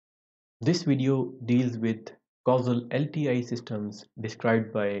This video deals with causal LTI systems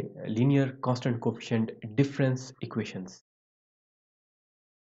described by linear constant coefficient difference equations.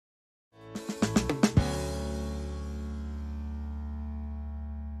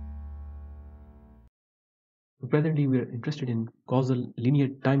 Presently, we are interested in causal linear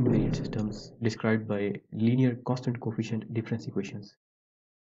time-invariant systems described by linear constant coefficient difference equations.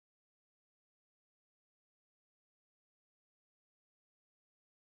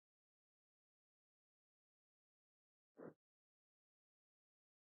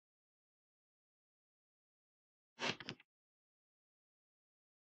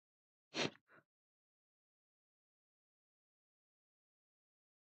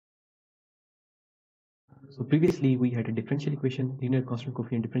 So previously we had a differential equation, linear constant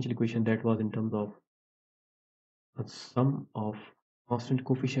coefficient differential equation, that was in terms of a sum of constant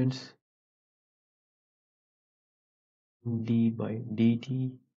coefficients d by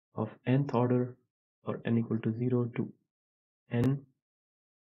dt of nth order or n equal to 0 to n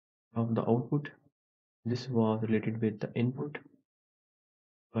of the output. This was related with the input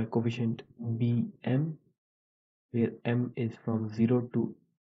by coefficient bm, where m is from 0 to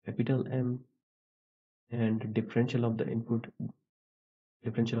capital M, and differential of the input,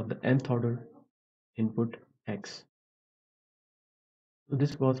 differential of the nth order input x. So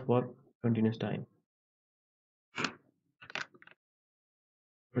this was for continuous time.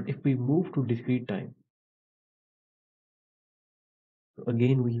 But if we move to discrete time, so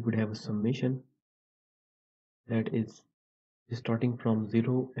again we would have a summation that is starting from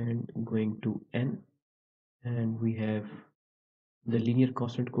 0 and going to n, and we have the linear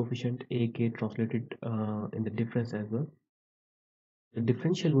constant coefficient ak translated in the difference as well. The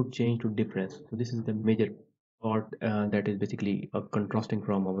differential would change to difference. So this is the major part that is basically contrasting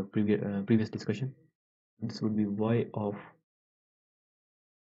from our previous discussion. This would be y of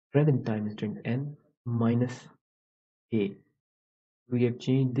present time instant n minus k. We have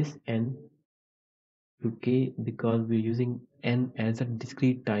changed this n to k because we're using n as a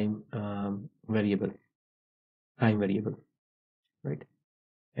discrete time variable, right?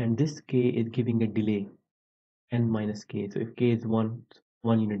 And this k is giving a delay n minus k. So if k is 1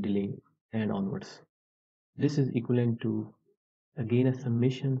 unit delay and onwards. This is equivalent to again a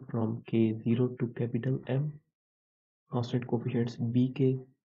summation from k0 to capital M, constant coefficients bk,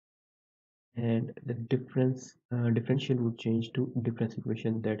 and the differential would change to difference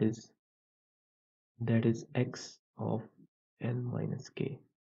equation, that is x of n minus k.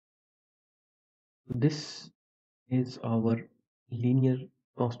 This is our linear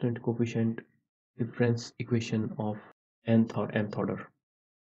constant coefficient difference equation of nth or mth order,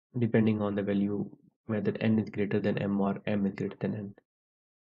 depending on the value whether n is greater than m or m is greater than n.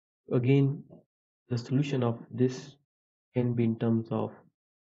 Again, the solution of this can be in terms of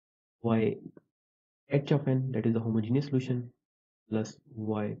y h of n, that is the homogeneous solution, plus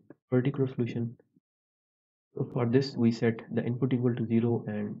y particular solution. So for this we set the input equal to 0,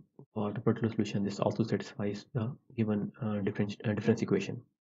 and for the particular solution this also satisfies the given difference equation.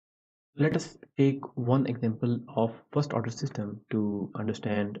 Let us take one example of first order system to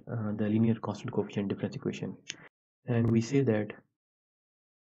understand the linear constant coefficient difference equation, and we say that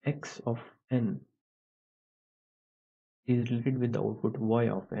x of n is related with the output y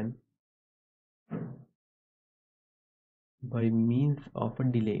of n by means of a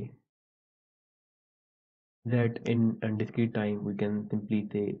delay that in discrete time we can simply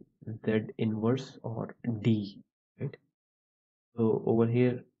say z inverse or d, right? So over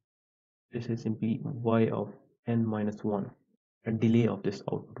here this is simply y of n minus 1, a delay of this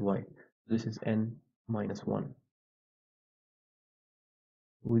output y. This is n minus 1.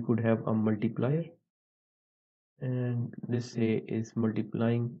 We could have a multiplier, and this say is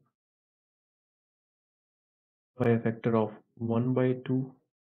multiplying by a factor of 1 by 2,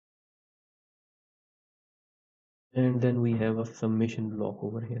 and then we have a summation block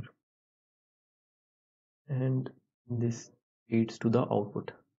over here, and this leads to the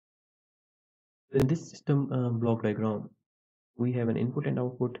output. In this system block diagram, we have an input and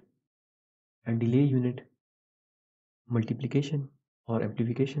output, a delay unit, multiplication or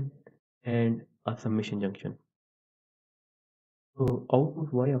amplification, and a summation junction. So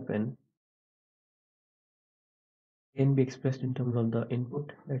output y of n can be expressed in terms of the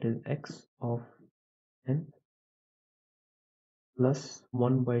input, that is x of n plus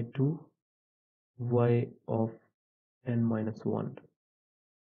 1 by 2 y of n minus 1,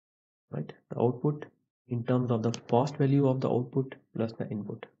 right? The output in terms of the past value of the output plus the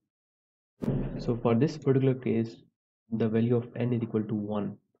input. So for this particular case, the value of n is equal to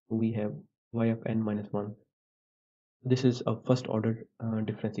 1. So we have y of n minus 1 This is a first order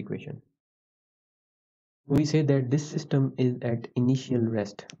difference equation. We say that this system is at initial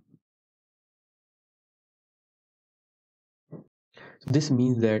rest. This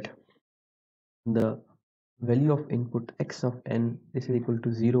means that the value of input x of n, this is equal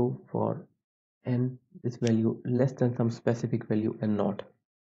to 0 for n, this value less than some specific value n naught.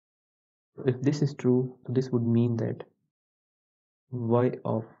 So if this is true, this would mean that y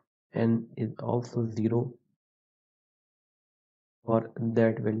of n is also 0 for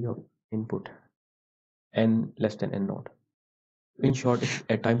that value of input n less than n naught. In short, if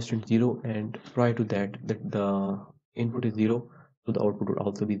at time instant 0 and prior to that the input is 0, so the output would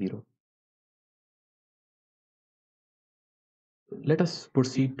also be 0. Let us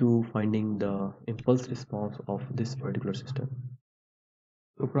proceed to finding the impulse response of this particular system.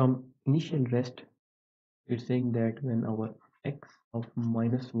 So from initial rest, it's saying that when our x of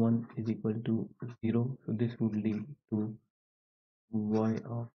 -1 is equal to 0, so this would lead to y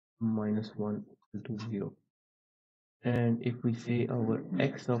of -1 equal to 0. And if we say our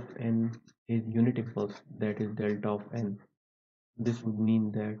x of n is unit impulse, that is delta of n, this would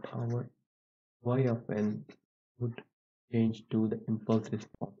mean that our y of n would change to the impulse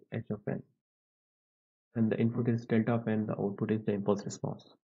response h of n. And the input is delta of n, the output is the impulse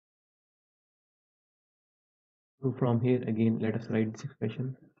response. So from here again, let us write this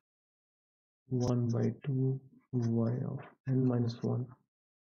expression: 1 by 2 y of n minus 1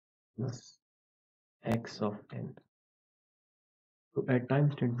 plus x of n. So at time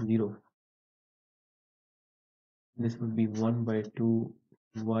instant 0, this would be 1 by 2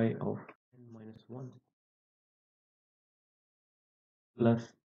 y of n minus 1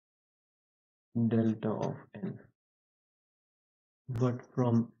 plus delta of n. But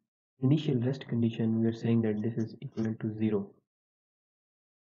from initial rest condition, we are saying that this is equivalent to 0.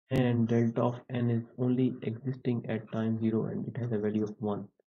 And delta of n is only existing at time 0 and it has a value of 1.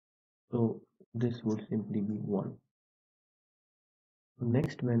 So this would simply be 1.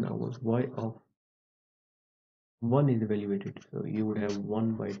 Next, when our y of 1 is evaluated, so you would have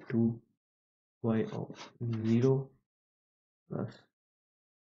 1 by 2 y of 0 plus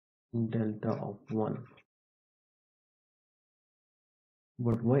delta of 1.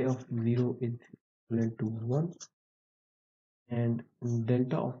 But y of 0 is equivalent to 1 and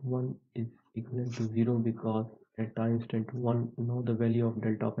delta of 1 is equivalent to 0 because at time instant 1, now the value of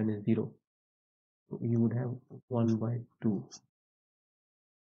delta of n is 0. So you would have 1 by 2.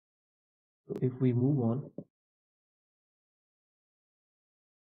 So if we move on,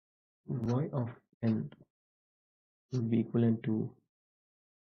 y of n will be equivalent to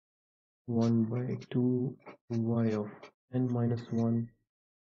 1 by 2 y of n minus 1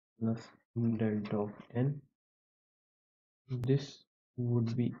 plus delta of n. This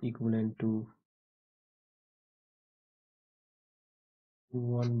would be equivalent to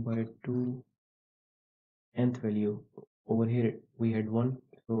 1 by 2 nth value. Over here we had 1,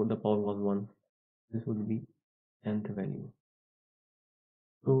 so the power was 1. This would be nth value.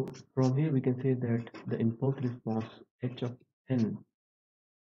 So from here we can say that the impulse response h of n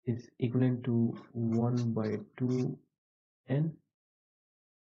is equivalent to 1 by 2 n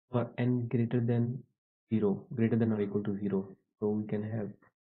for n greater than 0, greater than or equal to 0. So we can have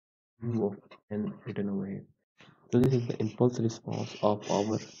u of n written over here. So this is the impulse response of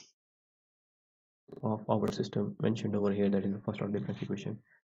our system mentioned over here, that is the first order difference equation.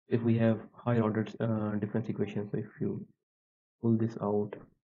 If we have higher order difference equation, so if you pull this out,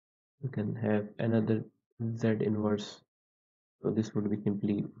 you can have another z inverse. So this would be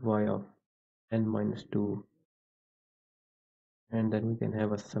simply y of n minus 2, and then we can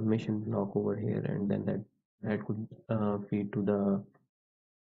have a summation block over here, and then that could feed to the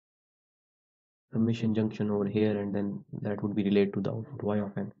summation junction over here, and then that would be related to the output y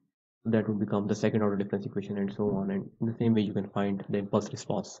of n. So that would become the second order difference equation, and so on. And in the same way, you can find the impulse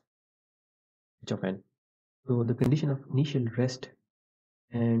response h of n. So the condition of initial rest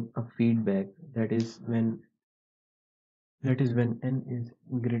and a feedback, that is when n is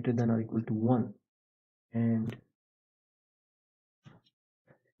greater than or equal to 1 and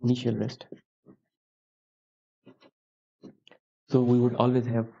initial rest. So we would always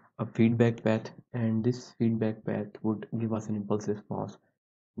have a feedback path, and this feedback path would give us an impulse response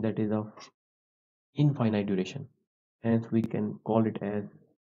that is of infinite duration. Hence we can call it as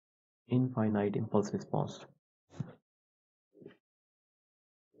infinite impulse response,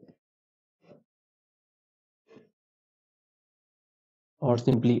 or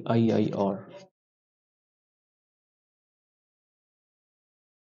simply IIR.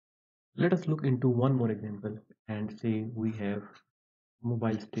 Let us look into one more example and say we have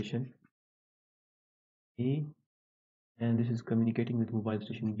mobile station A and this is communicating with mobile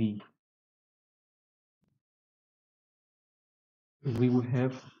station B. We would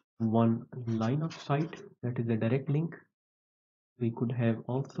have one line of sight, that is a direct link. We could have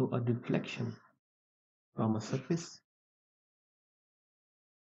also a deflection from a surface,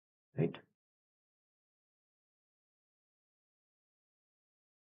 right?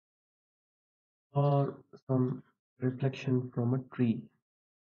 Or some reflection from a tree,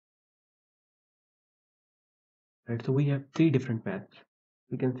 right? So we have three different paths.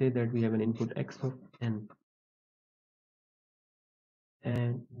 We can say that we have an input x of n,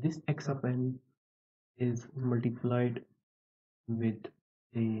 and this x of n is multiplied with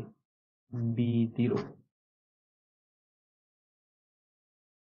a b0,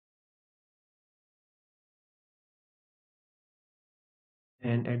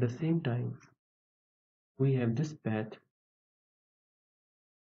 and at the same time we have this path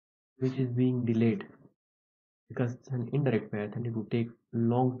which is being delayed because it's an indirect path and it would take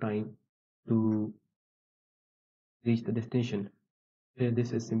long time to reach the destination. Here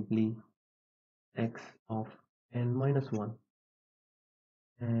this is simply x of n minus 1,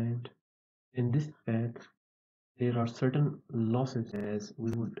 and in this path there are certain losses as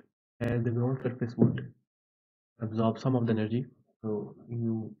the ground surface would absorb some of the energy. So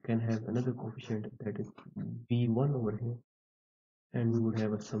you can have another coefficient that is b1 over here, and we would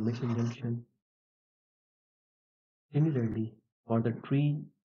have a summation junction. Similarly, for the tree,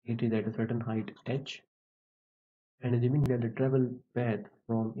 it is at a certain height h, and assuming that the travel path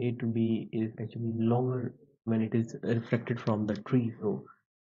from A to B is actually longer when it is reflected from the tree, so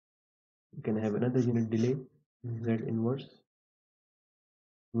you can have another unit delay, z inverse.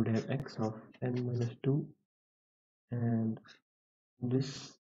 You would have x of n minus 2, and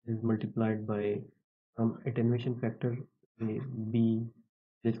this is multiplied by some attenuation factor, say b,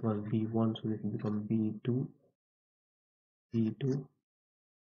 this was b1, so this will become b2,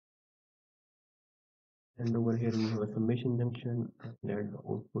 and over here we have a summation junction, and at the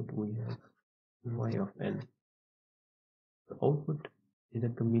output we have y of n. The output is a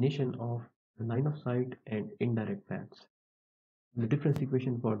combination of line of sight and indirect paths. The difference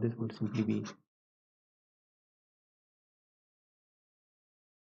equation for this would simply be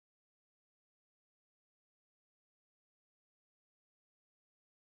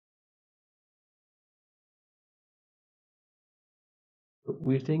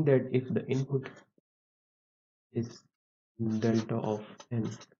we're saying that if the input is delta of n,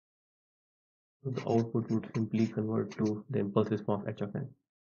 so the output would simply convert to the impulse response h of n.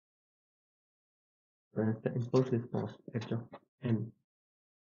 Whereas the impulse response h of n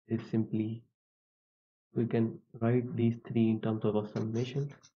is simply, we can write these three in terms of a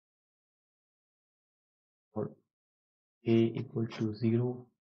summation for a equal to 0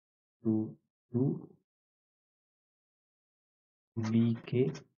 to 2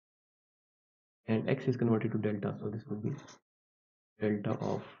 bk, and x is converted to delta, so this would be delta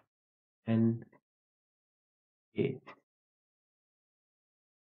of n a.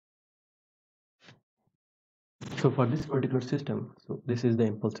 So for this particular system, so this is the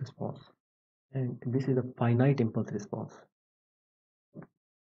impulse response, and this is a finite impulse response.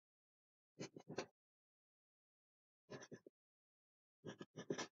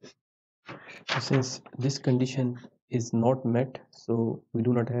 Since this condition is not met, so we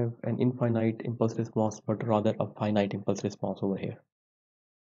do not have an infinite impulse response, but rather a finite impulse response over here.